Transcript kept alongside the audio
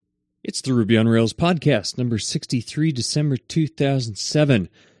It's the Ruby on Rails podcast, number 63, December 2007.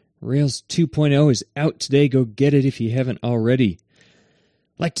 Rails 2.0 is out today. Go get it if you haven't already.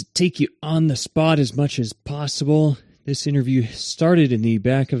 I'd like to take you on the spot as much as possible. This interview started in the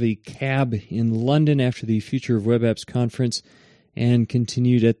back of a cab in London after the Future of Web Apps conference and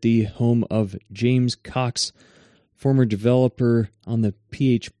continued at the home of James Cox, former developer on the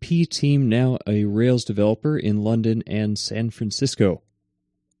PHP team, now a Rails developer in London and San Francisco.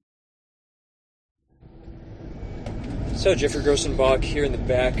 So, Jeffrey Grossenbach here in the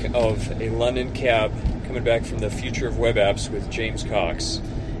back of a London cab, coming back from the Future of Web Apps with James Cox.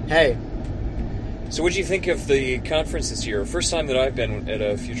 Hey. So what did you think of the conference this year? First time that I've been at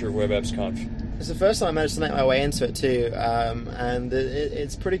a Future of Web Apps conf. It's the first time I managed to make my way into it too, and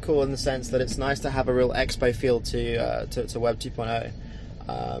it's pretty cool in the sense that it's nice to have a real expo feel to Web 2.0.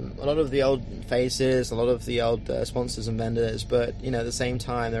 A lot of the old faces, a lot of the old sponsors and vendors, but at the same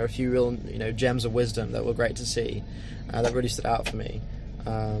time there are a few real gems of wisdom that were great to see. That really stood out for me.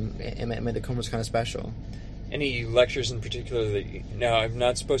 It made the conference kind of special. Any lectures in particular that now I'm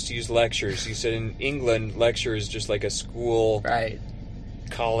not supposed to use lectures. You said in England lecture is just like a school, right?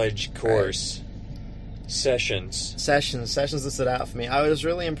 College course. Right. Sessions that stood out for me. I was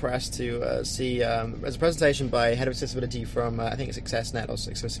really impressed to see as a presentation by head of accessibility from I think it's AccessNet or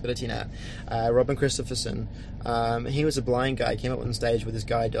AccessibilityNet, Robin Christopherson. He was a blind guy, came up on stage with his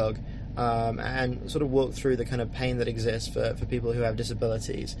guide dog, and sort of walked through the kind of pain that exists for people who have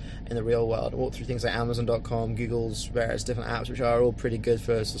disabilities in the real world. Walked through things like Amazon.com, Google's various different apps, which are all pretty good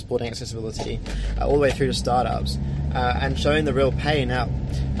for supporting accessibility, all the way through to startups, and showing the real pain. Now,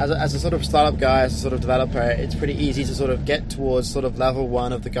 as a sort of startup guy, as a sort of developer, it's pretty easy to sort of get towards sort of level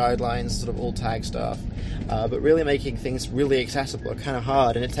one of the guidelines, sort of alt tag stuff. But really making things really accessible are kind of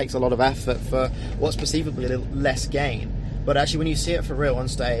hard, and it takes a lot of effort for what's perceivably less gain. But actually, when you see it for real on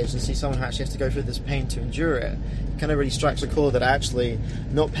stage and see someone who actually has to go through this pain to endure it, it kind of really strikes a chord that actually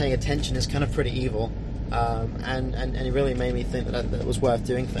not paying attention is kind of pretty evil. And it really made me think that it was worth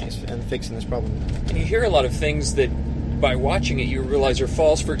doing things and fixing this problem. And you hear a lot of things that by watching it you realize are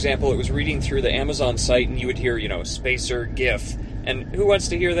false. For example, it was reading through the Amazon site and you would hear, spacer, GIF. And who wants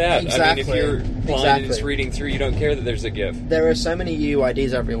to hear that? Exactly. I mean, if you're blind and it's reading through, you don't care that there's a GIF. There are so many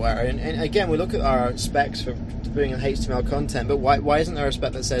UIDs everywhere. And again, we look at our specs for doing HTML content, but why isn't there a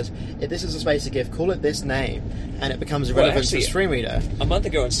spec that says, if this is a spacer GIF, call it this name, and it becomes irrelevant to the screen reader? A month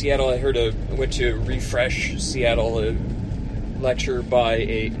ago in Seattle, I went to Refresh Seattle, a lecture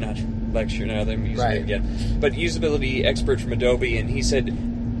by now I'm using it again, but usability expert from Adobe, and he said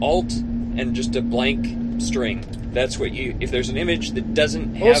Alt and just a blank string. That's what if there's an image that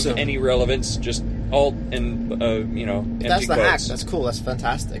doesn't have any relevance, just Alt and empty that's the quotes. hack. That's cool. That's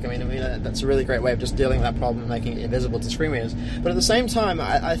fantastic. I mean, that's a really great way of just dealing with that problem and making it invisible to screen readers. But at the same time,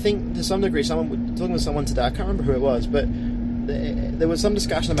 I think to some degree, talking with someone today, I can't remember who it was, but there was some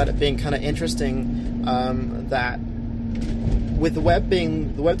discussion about it being kind of interesting that with the web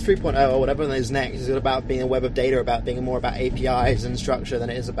 3.0 or whatever it is next, is it about being a web of data, about being more about APIs and structure than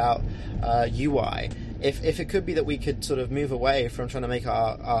it is about UI. If it could be that we could sort of move away from trying to make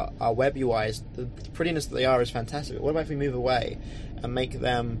our web UIs, the prettiness that they are is fantastic. But what about if we move away and make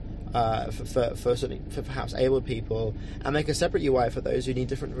them for perhaps able people, and make a separate UI for those who need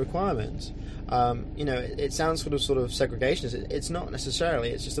different requirements? It sounds sort of segregationist. It's not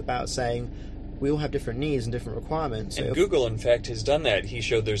necessarily. It's just about saying we all have different needs and different requirements. And Google, in fact, has done that. He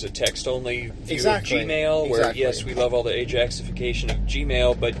showed there's a text-only view of Gmail, where, yes, we love all the Ajaxification of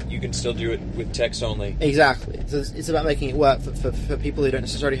Gmail, but you can still do it with text-only. Exactly. So it's about making it work for people who don't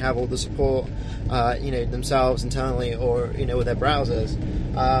necessarily have all the support, themselves internally or, with their browsers.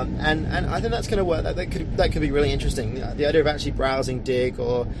 And I think that's going to work. That could be really interesting. The idea of actually browsing Dig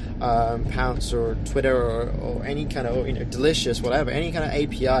or Pounce or Twitter or any kind of, Delicious, whatever, any kind of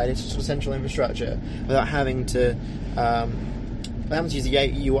API, any sort of central infrastructure, without having to use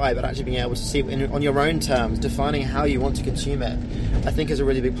the UI, but actually being able to see it on your own terms, defining how you want to consume it, I think is a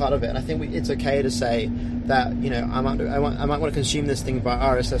really big part of it. And I think it's okay to say that, I might want to consume this thing by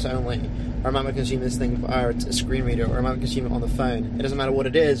RSS only, or I might want to consume this thing via a screen reader, or I might want to consume it on the phone. It doesn't matter what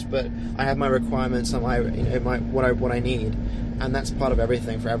it is, but I have my requirements and what I need, and that's part of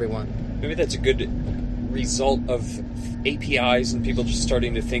everything for everyone. Maybe that's a good result of APIs and people just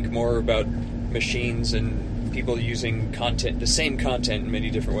starting to think more about machines and people using the same content in many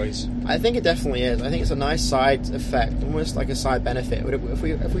different ways. I think it definitely is. I think it's a nice side effect, almost like a side benefit.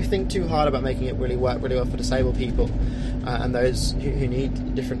 If we think too hard about making it really work really well for disabled people and those who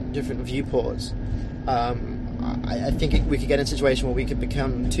need different viewports, I think we could get in a situation where we could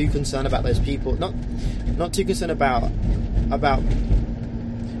become too concerned about those people, not too concerned about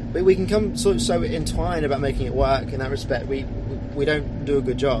but we can come so entwined about making it work in that respect. We don't do a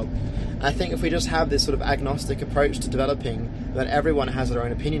good job. I think if we just have this sort of agnostic approach to developing, that everyone has their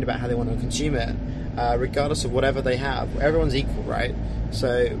own opinion about how they want to consume it, regardless of whatever they have. Everyone's equal, right?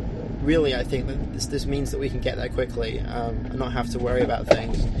 So really, I think that this means that we can get there quickly and not have to worry about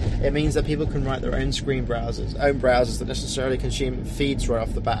things. It means that people can write their own own browsers that necessarily consume feeds right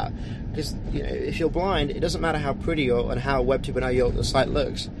off the bat. Because if you're blind, it doesn't matter how pretty and how Web 2.0 your site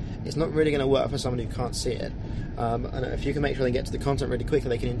looks. It's not really going to work for someone who can't see it. And if you can make sure they get to the content really quickly,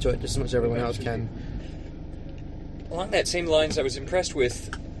 they can enjoy it just as much as everyone else can. Along that same lines, I was impressed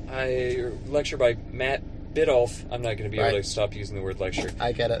with a lecture by Matt Biddulph. I'm not going to be able to stop using the word lecture.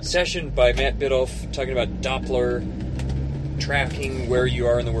 I get it. Session by Matt Biddulph talking about Doppler tracking where you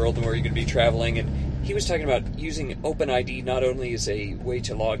are in the world and where you're going to be traveling. And he was talking about using OpenID not only as a way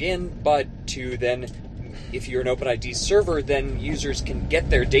to log in, but to then, if you're an OpenID server, then users can get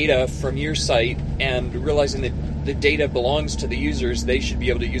their data from your site, and realizing that the data belongs to the users, they should be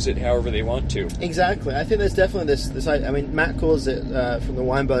able to use it however they want to. Exactly. I think there's definitely this. I mean, Matt calls it from the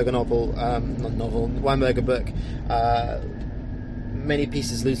Weinberger Weinberger book, many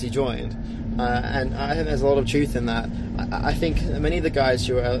pieces loosely joined, and I think there's a lot of truth in that. I think many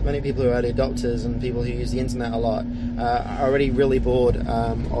people who are early adopters and people who use the internet a lot are already really bored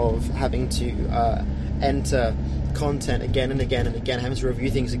of having to enter content again and again and again, having to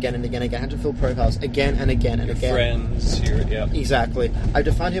review things again and again and again, having to fill profiles again and again and again. Friends, exactly. I've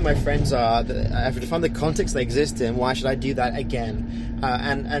defined who my friends are. I've defined the context they exist in. Why should I do that again?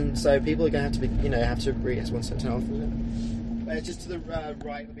 And so people are going to have to agree. It's one step down. Just to the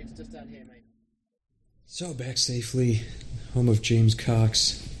right, it's just down here, mate. So back safely, home of James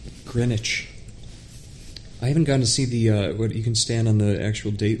Cox, Greenwich. I haven't gotten to see the what you can stand on the actual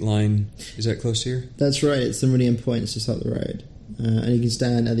date line. Is that close here? That's right. It's the Meridian Point. It's just up the road, and you can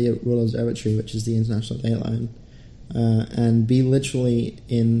stand at the Royal Observatory, which is the international date line, and be literally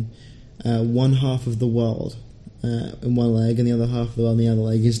in one half of the world in one leg, and the other half of the world in the other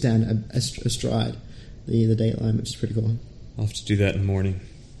leg. You stand astride the date line, which is pretty cool. I'll have to do that in the morning.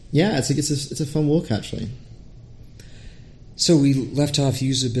 Yeah, it's a fun walk actually. So we left off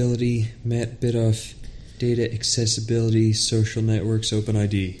usability, Matt Biddulph. Data accessibility, social networks,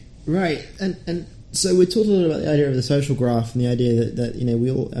 OpenID. Right, and so we talked a little about the idea of the social graph and the idea that we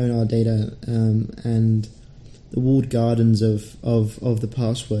all own our data, and the walled gardens of the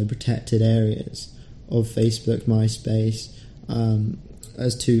password protected areas of Facebook, MySpace,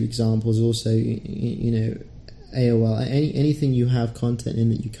 as two examples. Also, AOL, anything you have content in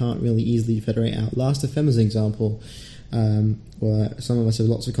that you can't really easily federate out. Last.fm is an example where some of us have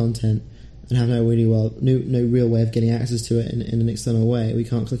lots of content and have no real way of getting access to it in an external way. We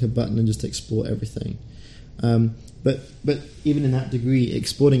can't click a button and just export everything. But even in that degree,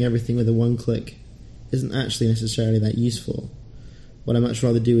 exporting everything with a one click isn't actually necessarily that useful. What I much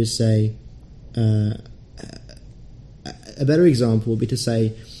rather do is say, a better example would be to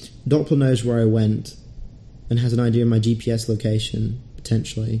say, Doppler knows where I went and has an idea of my GPS location,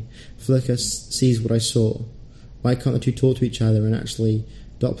 potentially. Flickr sees what I saw. Why can't the two talk to each other and actually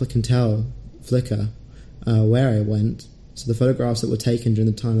Doppler can tell Flickr where I went, so the photographs that were taken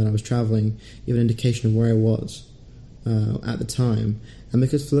during the time that I was travelling give an indication of where I was at the time. And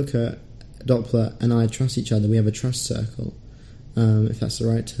because Flickr, Doppler and I trust each other, we have a trust circle, if that's the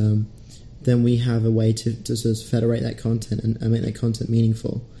right term, then we have a way to sort of federate that content and make that content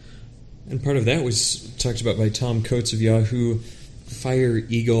meaningful. And part of that was talked about by Tom Coates of Yahoo. Fire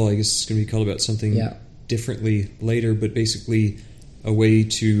Eagle, I guess it's going to be called about something differently later, but basically a way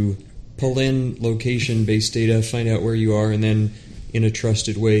to pull in location-based data, find out where you are, and then in a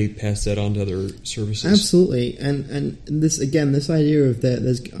trusted way pass that on to other services. Absolutely, and this idea of that.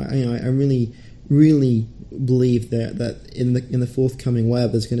 I really believe that in the forthcoming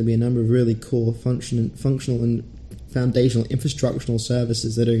web, there's going to be a number of really core functional and foundational infrastructural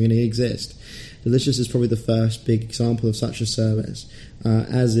services that are going to exist. Delicious is probably the first big example of such a service,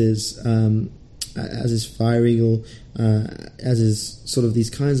 as is Fire Eagle, as is sort of these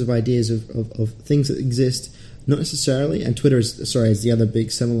kinds of ideas of things that exist, not necessarily, and Twitter is the other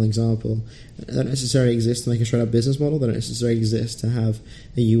big seminal example. They don't necessarily exist to make a straight up business model. They don't necessarily exist to have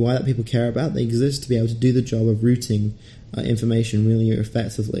a UI that people care about. They exist to be able to do the job of routing information really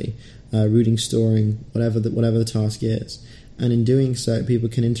effectively, routing, storing, whatever the task is. And in doing so, people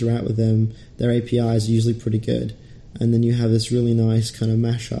can interact with them. Their APIs are usually pretty good. And then you have this really nice kind of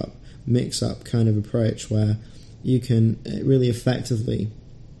mashup, mix-up kind of approach where you can really effectively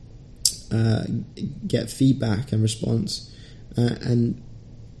get feedback and response and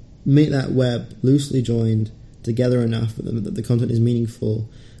make that web loosely joined together enough that the content is meaningful,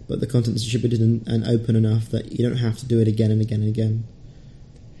 but the content is distributed and open enough that you don't have to do it again and again and again.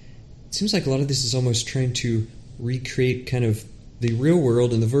 It seems like a lot of this is almost trying to recreate kind of the real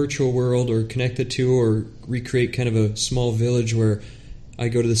world and the virtual world, or connect the two, or recreate kind of a small village where I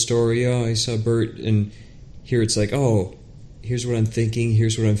go to the store, I saw Bert, and here it's like, oh, here's what I'm thinking,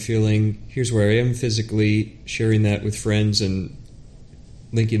 here's what I'm feeling, here's where I am physically, sharing that with friends and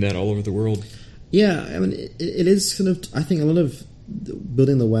linking that all over the world. Yeah, I mean, it is kind of, I think a lot of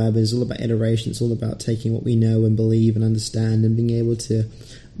building the web is all about iteration. It's all about taking what we know and believe and understand and being able to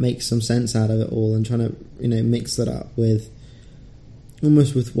make some sense out of it all, and trying to, mix that up with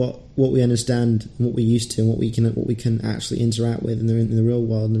almost with what we understand and what we're used to and what we can actually interact with in the real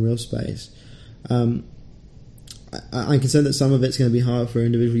world, in the real space. I'm concerned that some of it's going to be hard for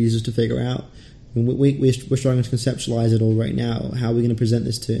individual users to figure out. I mean, we're struggling to conceptualize it all right now. How are we going to present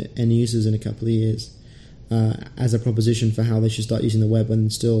this to end users in a couple of years as a proposition for how they should start using the web,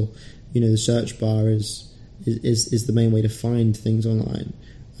 when still, the search bar is the main way to find things online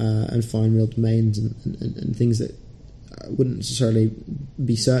and find real domains and things that wouldn't necessarily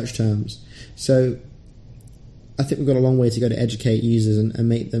be search terms. So I think we've got a long way to go to educate users and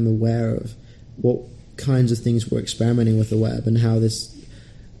make them aware of what kinds of things we're experimenting with the web and how this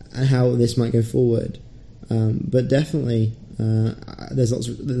might go forward. But definitely there's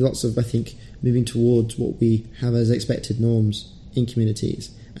lots of I think moving towards what we have as expected norms in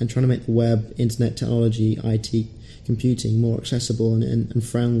communities, and trying to make the web, internet technology, IT, computing more accessible and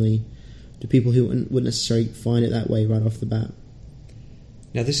friendly to people who wouldn't necessarily find it that way right off the bat.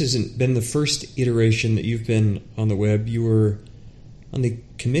 Now, this hasn't been the first iteration that you've been on the web. You were on the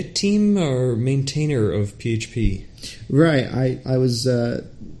commit team or maintainer of PHP. Right. I was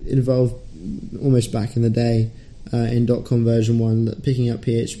involved almost back in the day in .com version 1, picking up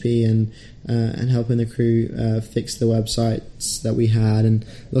PHP and helping the crew fix the websites that we had, and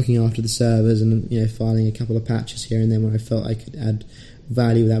looking after the servers, and filing a couple of patches here and then when I felt I could add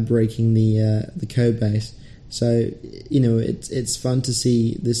value without breaking the code base. So it's fun to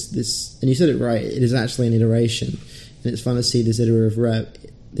see this, and you said it right. It is actually an iteration, and it's fun to see this iterative word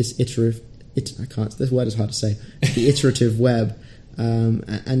is hard to say. The iterative web,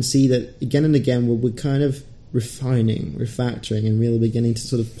 and see that again and again we're kind of refining, refactoring, and really beginning to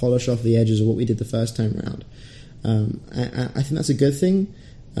sort of polish off the edges of what we did the first time around. I think that's a good thing,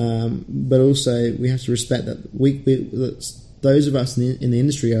 but also we have to respect that those of us in the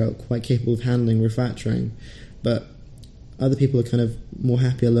industry are quite capable of handling refactoring, but other people are kind of more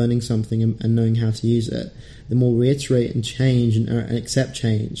happier learning something and knowing how to use it. The more we iterate and change and accept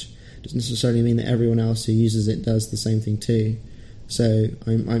change, doesn't necessarily mean that everyone else who uses it does the same thing too. So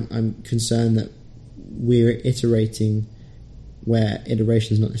I'm concerned that we're iterating where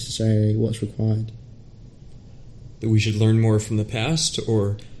iteration is not necessarily what's required. That we should learn more from the past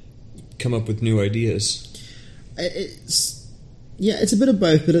or come up with new ideas? It's a bit of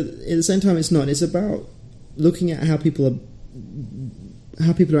both, but at the same time it's not. It's about looking at how people are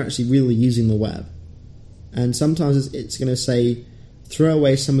actually really using the web. And sometimes it's going to say, throw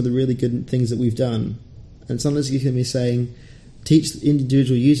away some of the really good things that we've done. And sometimes it's going to be saying, teach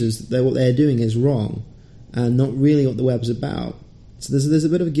individual users that what they're doing is wrong and not really what the web's about. So there's a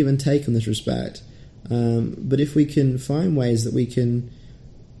bit of a give and take in this respect. But if we can find ways that we can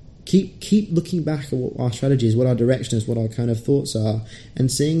keep looking back at what our strategy is, what our direction is, what our kind of thoughts are,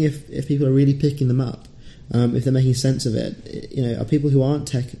 and seeing if people are really picking them up, if they're making sense of it. Are people who aren't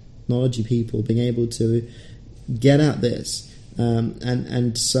technology people being able to get at this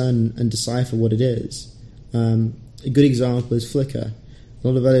and discern and decipher what it is. A good example is Flickr. A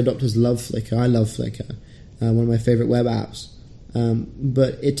lot of early adopters love Flickr. I love Flickr, one of my favorite web apps.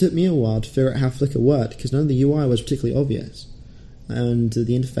 But it took me a while to figure out how Flickr worked, because none of the UI was particularly obvious, and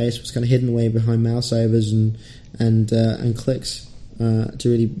the interface was kind of hidden away behind mouse overs and clicks to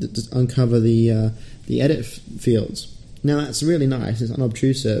really uncover the edit fields. Now that's really nice. It's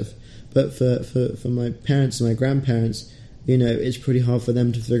unobtrusive, but for my parents and my grandparents, it's pretty hard for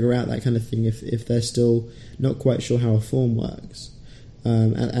them to figure out that kind of thing if they're still not quite sure how a form works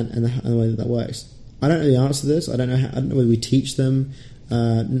and the way that works. I don't know the answer to this. I don't know whether we teach them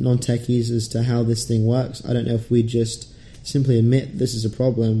non-techies as to how this thing works. I don't know if we just simply admit this is a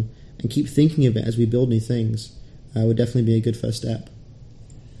problem and keep thinking of it as we build new things. Would definitely be a good first step.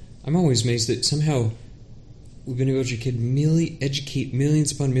 I'm always amazed that somehow we've been able to educate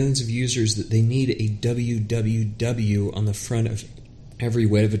millions upon millions of users that they need a www on the front of every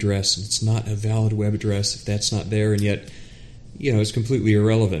web address. It's not a valid web address if that's not there, and yet it's completely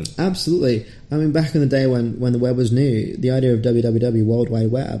irrelevant. Absolutely. I mean, back in the day when the web was new, the idea of www, World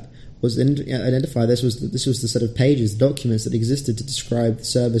Wide Web, was identify this was the set of pages, documents that existed to describe the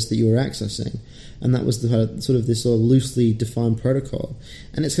service that you were accessing, and that was the sort of this sort of loosely defined protocol,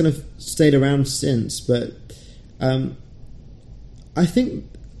 and it's kind of stayed around since. But I think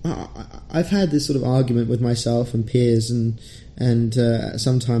I've had this sort of argument with myself and peers and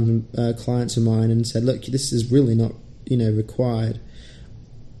sometimes clients of mine, and said, look, this is really not required.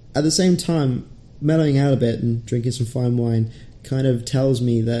 At the same time, mellowing out a bit and drinking some fine wine kind of tells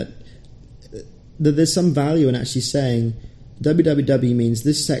me that there's some value in actually saying www means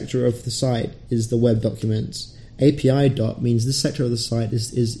this sector of the site is the web documents. API dot means this sector of the site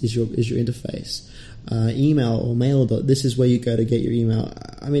is your interface. Email or mail dot, this is where you go to get your email.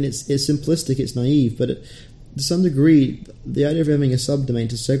 I mean, it's simplistic, it's naive, but to some degree, the idea of having a subdomain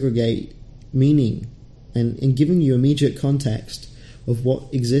to segregate meaning and giving you immediate context of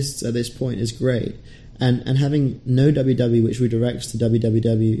what exists at this point is great. And having no www which redirects to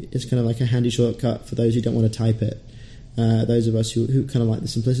www is kind of like a handy shortcut for those who don't want to type it. Those of us who kind of like the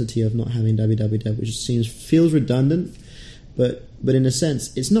simplicity of not having www, which feels redundant, but in a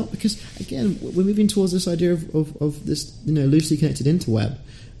sense it's not, because again we're moving towards this idea of this loosely connected interweb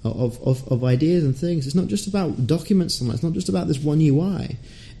of ideas and things. It's not just about documents online. It's not just about this one UI.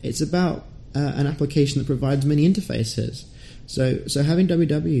 It's about an application that provides many interfaces. So having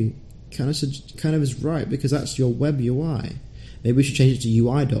www kind of is right, because that's your web UI. Maybe we should change it to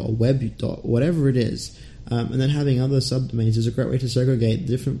UI dot or web dot, whatever it is. And then having other subdomains is a great way to segregate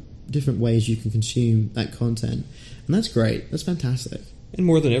different ways you can consume that content, and that's great. That's fantastic. And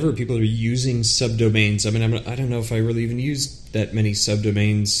more than ever, people are using subdomains. I mean, I don't know if I really even used that many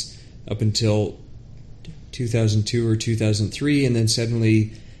subdomains up until 2002 or 2003, and then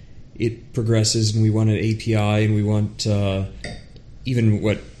suddenly it progresses, and we want an API, and we want even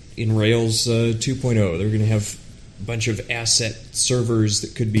what in Rails 2.0, they're going to have a bunch of asset servers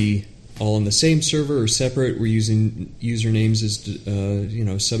that could be all on the same server or separate. We're using usernames as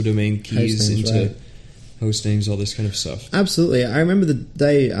subdomain keys into host names, all this kind of stuff. Absolutely. I remember the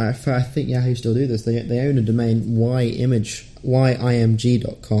day, I think Yahoo still do this, they own a domain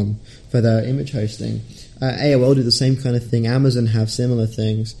yimg.com for their image hosting. AOL do the same kind of thing. Amazon have similar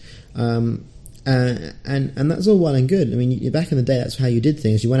things. And that's all well and good. I mean, back in the day, that's how you did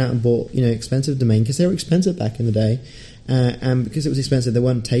things. You went out and bought expensive domain, because they were expensive back in the day, and because it was expensive, they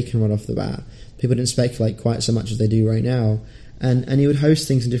weren't taken right off the bat. People didn't speculate quite so much as they do right now, and you would host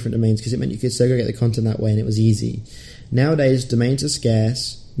things in different domains because it meant you could segregate the content that way, and it was easy. Nowadays, domains are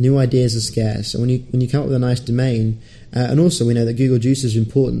scarce, new ideas are scarce, and when you come up with a nice domain, and also we know that Google Juice is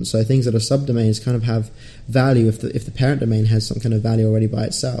important, so things that are subdomains kind of have value if the parent domain has some kind of value already by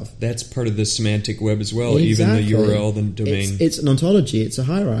itself. That's part of the semantic web as well. Exactly. Even the URL, the domain. It's an ontology. It's a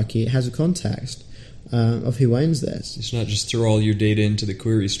hierarchy. It has a context of who owns this. It's not just throw all your data into the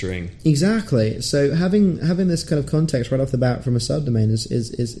query string. Exactly. So having this kind of context right off the bat from a subdomain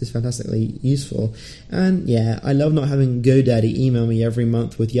is fantastically useful. And yeah, I love not having GoDaddy email me every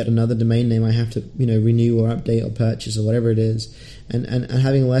month with yet another domain name I have to renew or update or purchase or whatever it is. And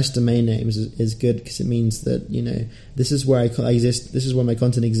having less domain names is good, because it means that this is where I exist. This is where my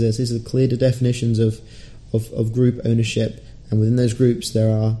content exists. These are the clear definitions of group ownership, and within those groups there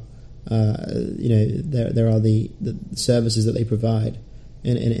are there are the services that they provide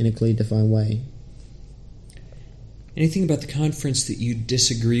in a clearly defined way. Anything about the conference that you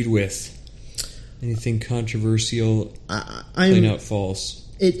disagreed with? Anything controversial? Plain out false.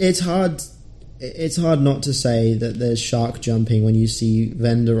 It's hard. It's hard not to say that there's shark jumping when you see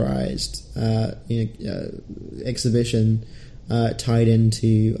vendorized exhibition tied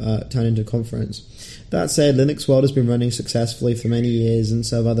into conference. That said, Linux World has been running successfully for many years, and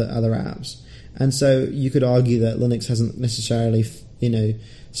so have other apps. And so you could argue that Linux hasn't necessarily,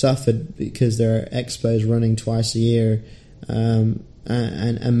 suffered because there are expos running twice a year, and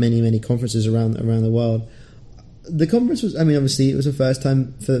many conferences around the world. The conference was, obviously it was the first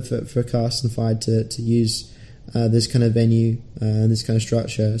time for Cast and Fired to use this kind of venue and this kind of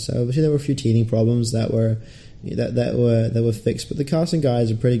structure. So obviously there were a few teething problems that were fixed, but the casting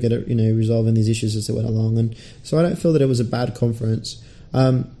guys are pretty good at resolving these issues as they went along, and so I don't feel that it was a bad conference.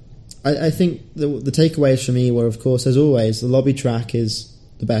 I think the takeaways for me were, of course, as always, the lobby track is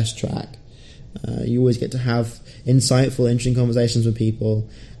the best track. You always get to have insightful, interesting conversations with people,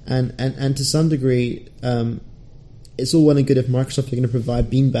 and to some degree, it's all well and good if Microsoft are going to provide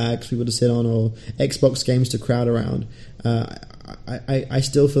beanbags for people to sit on or Xbox games to crowd around. I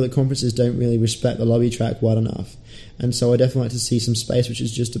still feel that conferences don't really respect the lobby track well enough, and so I definitely like to see some space which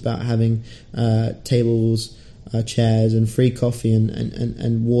is just about having tables, chairs, and free coffee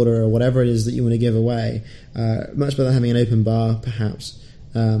and water or whatever it is that you want to give away. Much better than having an open bar, perhaps.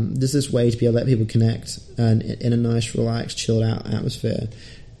 There's this way to be able to let people connect and in a nice, relaxed, chilled out atmosphere.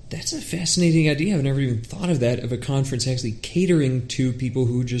 That's a fascinating idea. I've never even thought of that, of a conference actually catering to people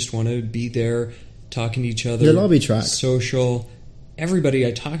who just want to be there, talking to each other. The lobby track. Social. Everybody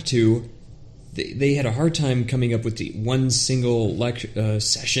I talked to, they had a hard time coming up with the one single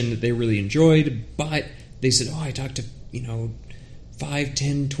session that they really enjoyed, but they said, I talked to, 5,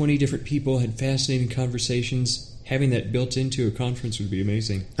 10, 20 different people, had fascinating conversations. Having that built into a conference would be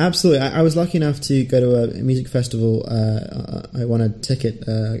amazing. Absolutely. I was lucky enough to go to a music festival. I won a ticket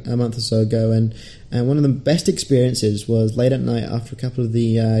a month or so ago, and one of the best experiences was late at night after a couple of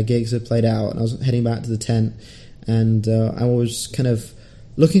the gigs had played out, and I was heading back to the tent, and I was kind of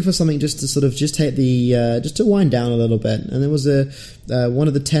looking for something just to sort of just take the just to wind down a little bit. And there was one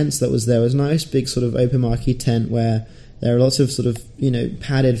of the tents that was there was a nice big sort of open marquee tent where there are lots of sort of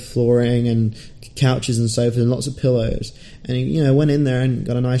padded flooring and couches and sofas and lots of pillows, and went in there and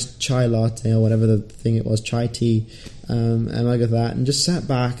got a nice chai latte or whatever the thing it was, chai tea, and I got that and just sat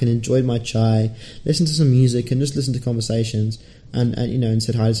back and enjoyed my chai, listened to some music and just listened to conversations and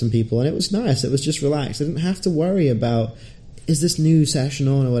said hi to some people, and it was nice. It was just relaxed. I didn't have to worry about is this new session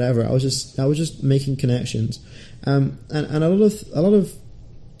on or whatever. I was just making connections, and a lot of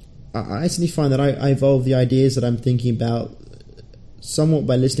I actually find that I evolve the ideas that I'm thinking about somewhat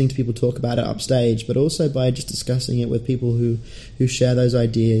by listening to people talk about it upstage, but also by just discussing it with people who share those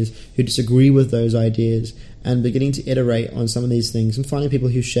ideas, who disagree with those ideas, and beginning to iterate on some of these things, and finding people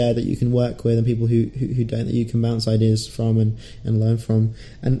who share that you can work with and people who don't, that you can bounce ideas from and learn from.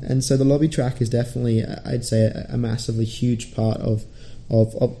 And so the lobby track is definitely, I'd say, a massively huge part of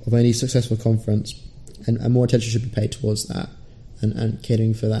any successful conference, and more attention should be paid towards that and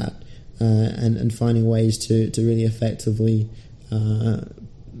catering for that, and finding ways to really effectively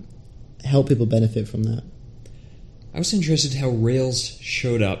help people benefit from that. I was interested how Rails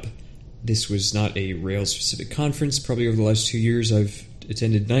showed up. This was not a Rails-specific conference. Probably over the last 2 years, I've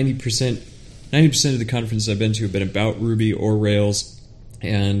attended 90% of the conferences I've been to have been about Ruby or Rails,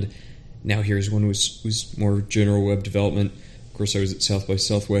 and now here's one was more general web development. Of course, I was at South by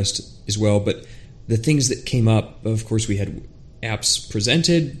Southwest as well, but the things that came up, of course, we had apps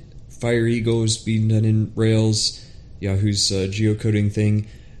presented, Fire Eagle was being done in Rails, Yahoo's geocoding thing.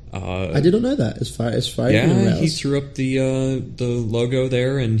 I did not know that. As far yeah, he threw up the logo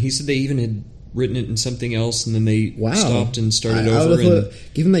there, and he said they even had written it in something else, and then they stopped and started over.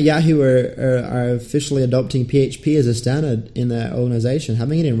 Given that Yahoo are officially adopting PHP as a standard in their organization,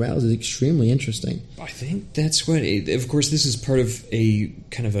 having it in Rails is extremely interesting. I think that's what. Of course, this is part of a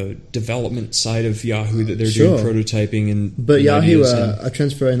kind of a development side of Yahoo that they're doing prototyping But Yahoo are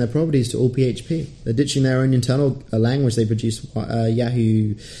transferring their properties to all PHP. They're ditching their own internal language they produce,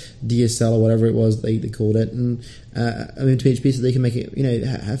 Yahoo DSL or whatever it was they called it, and to PHP so they can make it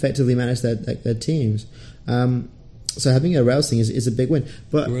effectively manage their teams. So having a Rails thing is a big win.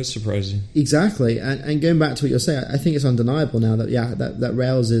 But it was surprising. Exactly, and going back to what you're saying, I think it's undeniable now that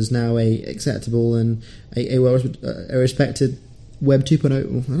Rails is now a acceptable and a respected Web 2.0. I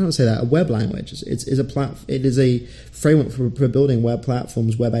don't want to say that, a web language. It is a framework for building web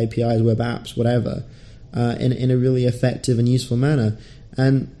platforms, web APIs, web apps, whatever, in a really effective and useful manner.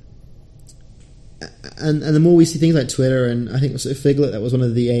 And the more we see things like Twitter, and I think Figlet, that was one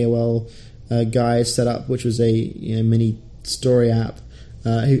of the AOL guys set up, which was a mini story app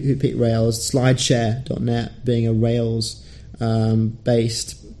who picked Rails. Slideshare.net being a Rails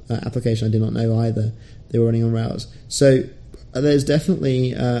based application, I did not know either. They were running on Rails. So there's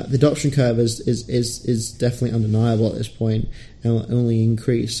definitely the adoption curve is definitely undeniable at this point, and will only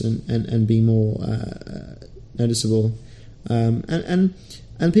increase and be more noticeable.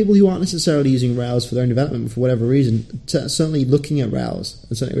 And people who aren't necessarily using Rails for their own development for whatever reason, certainly looking at Rails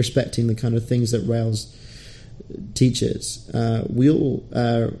and certainly respecting the kind of things that Rails teaches. We all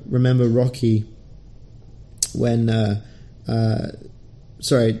remember Rocky when, Karate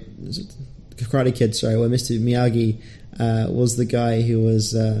Kid, when Mr. Miyagi was the guy who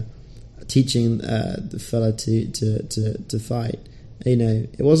was teaching the fella to fight.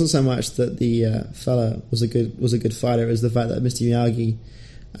 It wasn't so much that the fella was a good fighter; it was the fact that Mr. Miyagi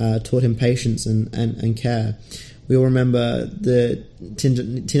taught him patience and care. We all remember the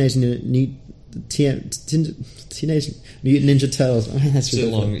Teenage Mutant Ninja Turtles. That's so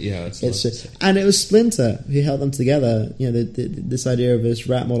long, yeah. And it was Splinter who held them together. This idea of this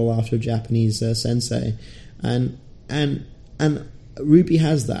rap model after a Japanese sensei, and Ruby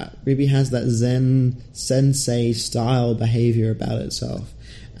has that. Ruby has that Zen sensei style behavior about itself,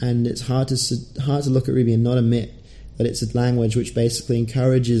 and it's hard to look at Ruby and not admit that it's a language which basically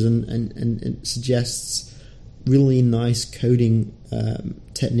encourages and suggests really nice coding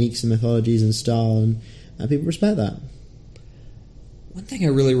techniques and methodologies and style, and people respect that. One thing I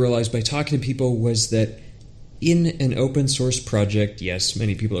really realized by talking to people was that in an open source project, yes,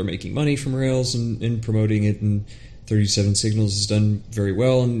 many people are making money from Rails and promoting it, and 37 Signals has done very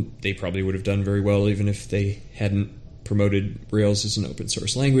well, and they probably would have done very well even if they hadn't promoted Rails as an open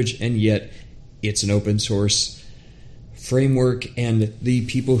source language, and yet it's an open source framework, and the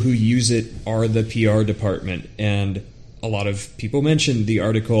people who use it are the PR department. And a lot of people mentioned the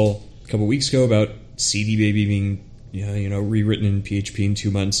article a couple weeks ago about CD Baby being rewritten in PHP in 2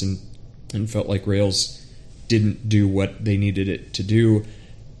 months, and felt like Rails didn't do what they needed it to do.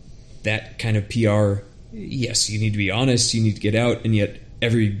 That kind of PR, yes, you need to be honest, you need to get out, and yet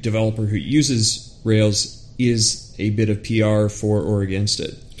every developer who uses Rails is a bit of PR for or against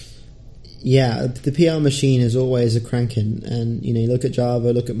it. Yeah, the PR machine is always a cranking, and you look at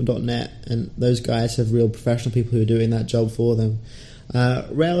Java, look at .NET, and those guys have real professional people who are doing that job for them.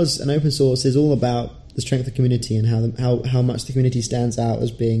 Rails and open source is all about the strength of the community and how much the community stands out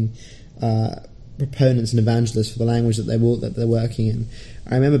as being proponents and evangelists for the language that they're working in.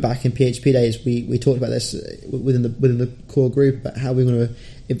 I remember back in PHP days, we talked about this within the core group about how we want to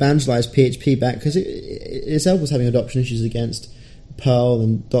evangelize PHP back, because it itself was having adoption issues against Perl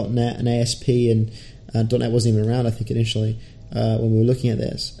and .NET and ASP, and .NET wasn't even around, I think, initially when we were looking at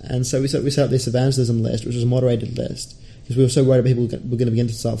this. And so we set up this evangelism list, which was a moderated list, because we were so worried about people were going to begin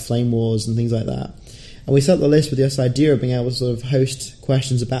to start flame wars and things like that. And we set up the list with this idea of being able to sort of host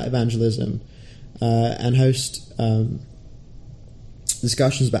questions about evangelism and host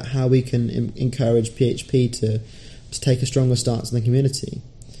discussions about how we can encourage PHP to take a stronger stance in the community.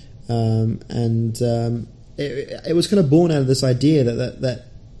 It was kind of born out of this idea that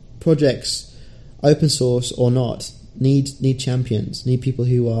projects, open source or not, need champions, need people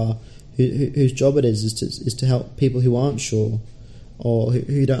whose job it is to help people who aren't sure or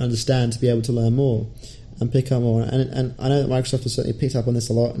who don't understand to be able to learn more and pick up more. And I know that Microsoft has certainly picked up on this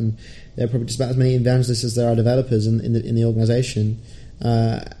a lot, and there are probably just about as many evangelists as there are developers in the organization,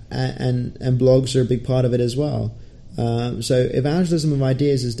 and blogs are a big part of it as well. So evangelism of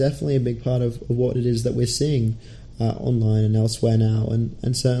ideas is definitely a big part of what it is that we're seeing online and elsewhere now,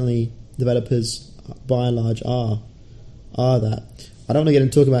 and certainly developers by and large are that. I don't want to get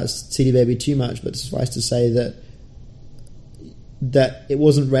into talk about CD Baby too much, but suffice to say that it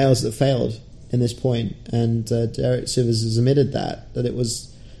wasn't Rails that failed in this point, and Derek Sivers has admitted that it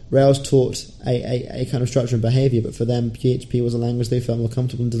was Rails taught a kind of structure and behavior, but for them PHP was a language they felt more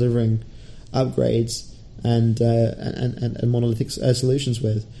comfortable in delivering upgrades and monolithic solutions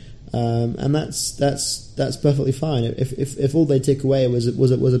with, and that's perfectly fine. If all they take away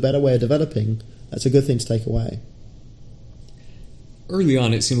was a better way of developing, that's a good thing to take away. Early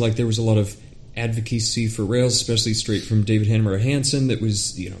on, it seemed like there was a lot of advocacy for Rails, especially straight from David Hannemer Hansen, that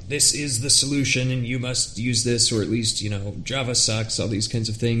was, this is the solution and you must use this, or at least, Java sucks, all these kinds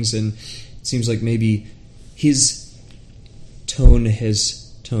of things. And it seems like maybe his tone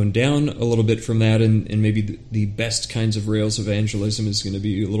has toned down a little bit from that, and maybe the best kinds of Rails evangelism is going to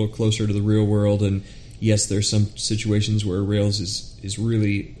be a little closer to the real world. And yes, there's some situations where Rails is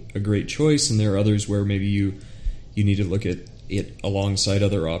really a great choice, and there are others where maybe you need to look at it alongside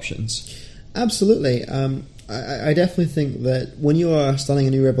other options. Absolutely. I definitely think that when you are starting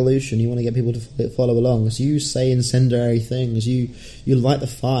a new revolution, you want to get people to follow along. So you say incendiary things, you light the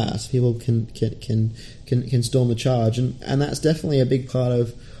fire so people can storm the charge, and that's definitely a big part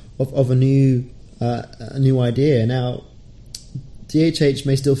of a new idea. Now, DHH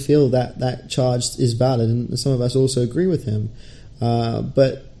may still feel that charge is valid, and some of us also agree with him.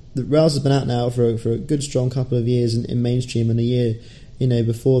 But the Rails has been out now for a good strong couple of years in mainstream, and a year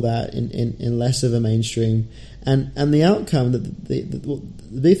before that in less of a mainstream, and the outcome,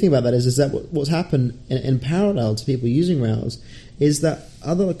 the big thing about that is that what's happened in parallel to people using Rails is that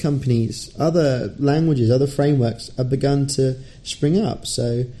other companies, other languages, other frameworks have begun to spring up.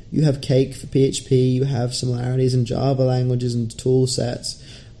 So you have Cake for PHP, you have similarities in Java languages and tool sets,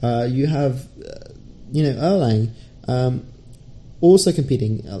 you have Erlang also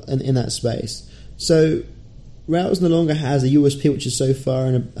competing in that space. So Rails no longer has a USP which is so far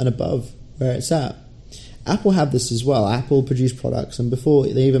and above where it's at. Apple have this as well. Apple produced products, and before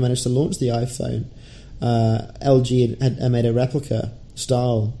they even managed to launch the iPhone, LG had made a replica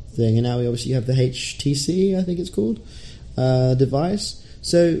style thing, and now we obviously have the HTC, I think it's called, device.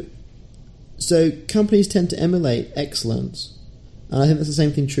 So companies tend to emulate excellence, and I think that's the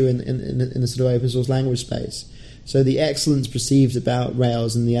same thing true in the sort of open source language space. So the excellence perceived about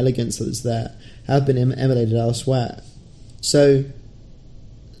Rails and the elegance that is there have been emulated elsewhere. So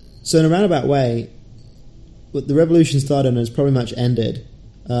in a roundabout way, the revolution started and has probably much ended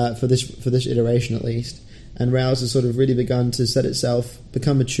for this iteration at least. And Rails has sort of really begun to set itself,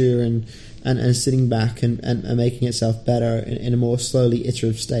 become mature and sitting back and making itself better in a more slowly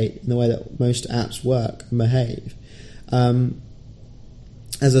iterative state in the way that most apps work and behave.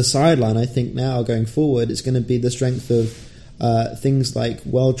 As a sideline, I think now going forward, it's going to be the strength of things like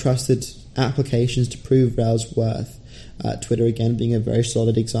well-trusted applications to prove Rails' worth. Twitter, again, being a very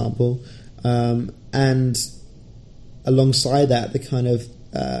solid example. And alongside that, the kind of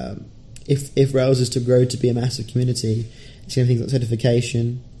if Rails is to grow to be a massive community, it's going to be things like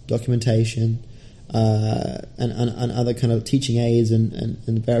certification, documentation, and other kind of teaching aids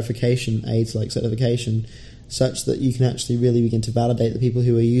and verification aids like certification, such that you can actually really begin to validate the people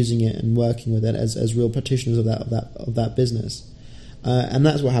who are using it and working with it as real practitioners of that business. And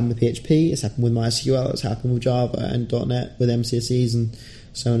that's what happened with PHP. It's happened with MySQL. It's happened with Java and .NET with MCSEs and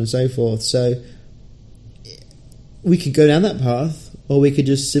so on and so forth. So we could go down that path, or we could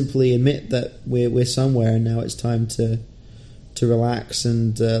just simply admit that we're somewhere and now it's time to relax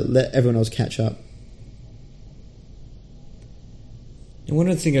and let everyone else catch up. And one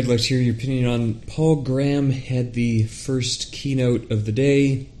other thing I'd like to hear your opinion on, Paul Graham had the first keynote of the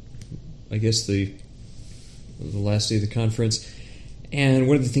day, I guess the last day of the conference, and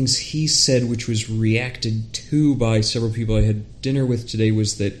one of the things he said, which was reacted to by several people I had dinner with today,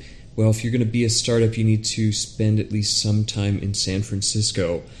 was that, well, if you're going to be a startup, you need to spend at least some time in San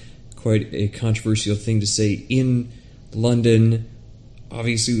Francisco. Quite a controversial thing to say in London.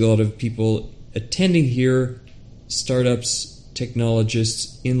 Obviously, a lot of people attending here, startups,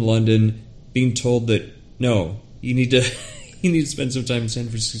 technologists in London, being told that, no, you need to spend some time in San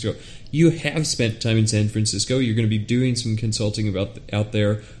Francisco. You have spent time in San Francisco. You're going to be doing some consulting out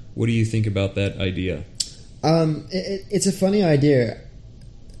there. What do you think about that idea? It's a funny idea.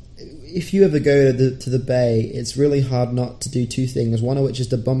 If you ever go to the Bay, it's really hard not to do two things. One of which is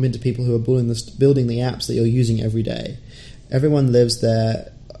to bump into people who are building the apps that you're using every day. Everyone lives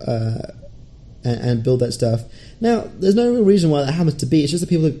there and build that stuff. Now, there's no real reason why that happens to be. It's just that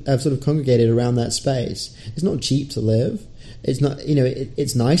people have sort of congregated around that space. It's not cheap to live. It's not,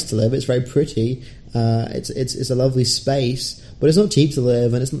 it's nice to live. It's very pretty. It's a lovely space, but it's not cheap to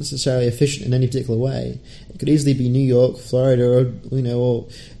live, and it's not necessarily efficient in any particular way. It could easily be New York, Florida, or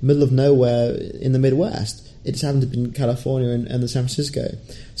middle of nowhere in the Midwest. It just happened to be in California and San Francisco.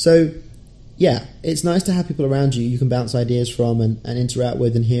 So, yeah, it's nice to have people around you can bounce ideas from and interact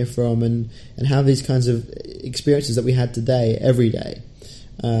with and hear from and have these kinds of experiences that we had today every day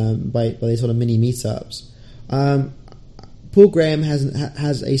by these sort of mini meetups. Paul Graham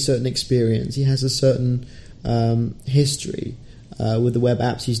has a certain experience. He has a certain history with the web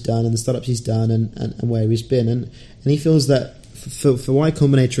apps he's done and the startups he's done and where he's been. And he feels that for Y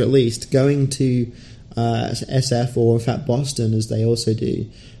Combinator at least, going to SF or in fact Boston as they also do,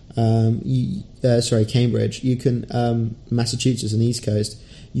 Cambridge, you can Massachusetts on the East Coast,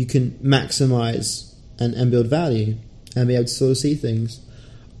 you can maximize and build value and be able to sort of see things.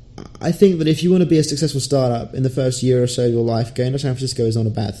 I think that if you want to be a successful startup in the first year or so of your life, going to San Francisco is not a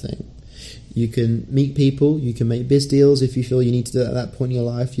bad thing. You can meet people, you can make biz deals if you feel you need to do that at that point in your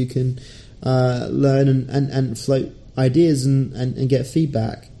life. You can learn and float ideas and get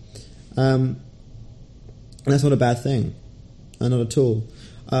feedback. And that's not a bad thing. Not at all.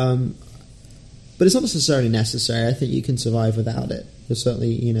 But it's not necessarily necessary. I think you can survive without it. You'll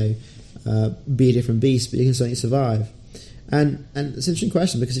certainly, be a different beast, but you can certainly survive. And it's an interesting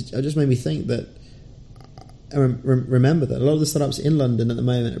question because it just made me think that I remember that a lot of the startups in London at the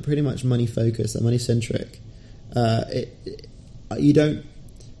moment are pretty much money focused, they're money centric. You don't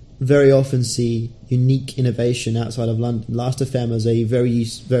very often see unique innovation outside of London. Last.fm is a very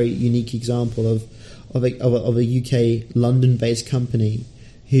very unique example of a UK London based company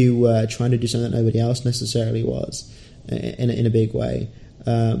who were trying to do something that nobody else necessarily was in a big way.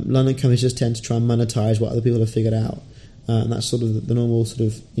 London companies just tend to try and monetize what other people have figured out. And that's sort of the normal sort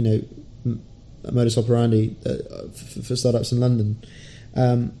of, modus operandi for startups in London.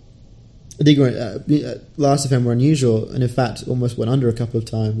 Last.fm were unusual and in fact almost went under a couple of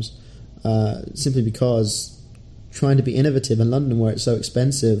times simply because trying to be innovative in London where it's so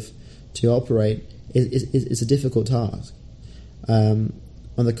expensive to operate is a difficult task. On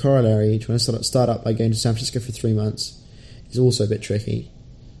the corollary, trying to start up by going to San Francisco for 3 months is also a bit tricky.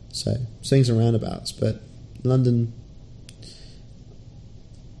 So swings and roundabouts, but London's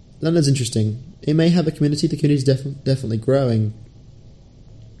interesting. It may have a community. The community is definitely growing,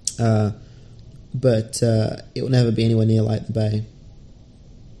 but it will never be anywhere near like the Bay.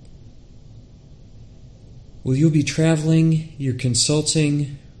 Well, you'll be traveling. You're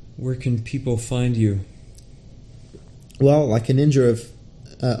consulting. Where can people find you? well, like a ninja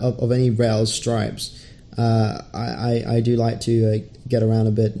of any Rails stripes, I do like to get around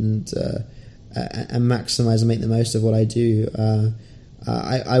a bit and maximize and make the most of what I do.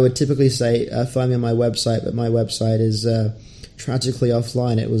 I would typically say find me on my website, but my website is tragically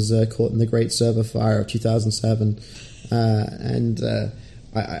offline. It was caught in the Great Server Fire of 2007, and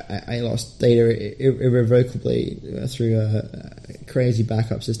I lost data irrevocably through a crazy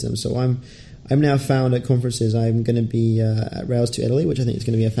backup system. So I'm now found at conferences. I'm going to be at Rails to Italy, which I think is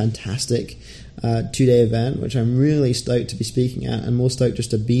going to be a fantastic 2-day event, which I'm really stoked to be speaking at, and more stoked just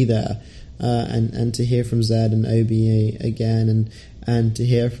to be there and to hear from Zed and OBE again, and to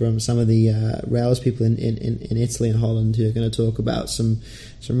hear from some of the Rails people in Italy and Holland who are going to talk about some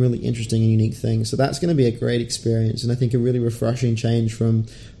really interesting and unique things. So that's going to be a great experience, and I think a really refreshing change from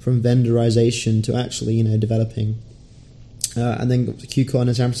vendorization to actually developing. And then QCon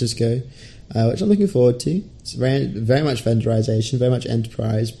in San Francisco, which I'm looking forward to. It's very much vendorization, very much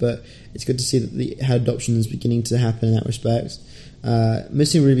enterprise, but it's good to see that how adoption is beginning to happen in that respect.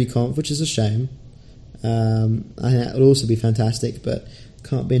 Missing RubyConf, which is a shame. I think that would also be fantastic, but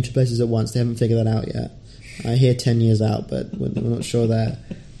can't be in two places at once. They haven't figured that out yet. I hear 10 years out, but we're not sure there.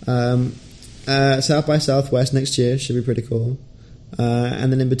 South by Southwest next year should be pretty cool.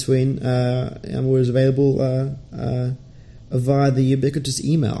 And then in between, I'm always available via the ubiquitous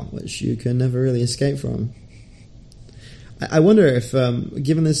email, which you can never really escape from. I wonder if,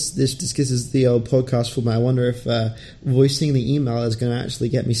 given this is the old podcast format, I wonder if voicing the email is going to actually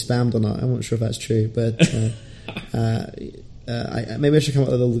get me spammed or not. I'm not sure if that's true, but maybe I should come up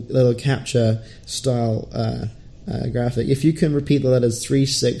with a little capture style graphic. If you can repeat the letters 3,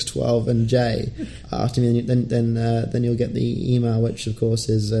 6, 12, and J after me, then you'll get the email, which of course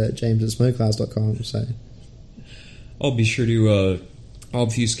is james@smokeclouds.com. So I'll be sure to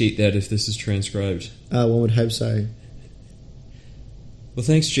obfuscate that if this is transcribed. One would hope so. Well,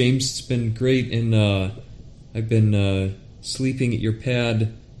 thanks, James. It's been great, and I've been sleeping at your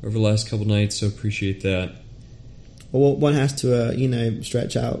pad over the last couple nights, so appreciate that. Well, one has to,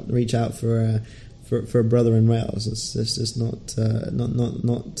 reach out for a brother in Rails. It's just not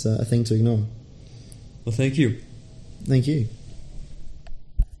a thing to ignore. Well, thank you. Thank you.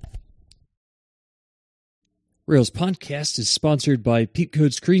 Rails Podcast is sponsored by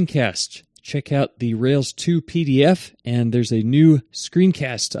PeepCode Screencast. Check out the Rails 2 PDF, and there's a new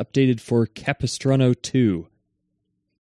screencast updated for Capistrano 2.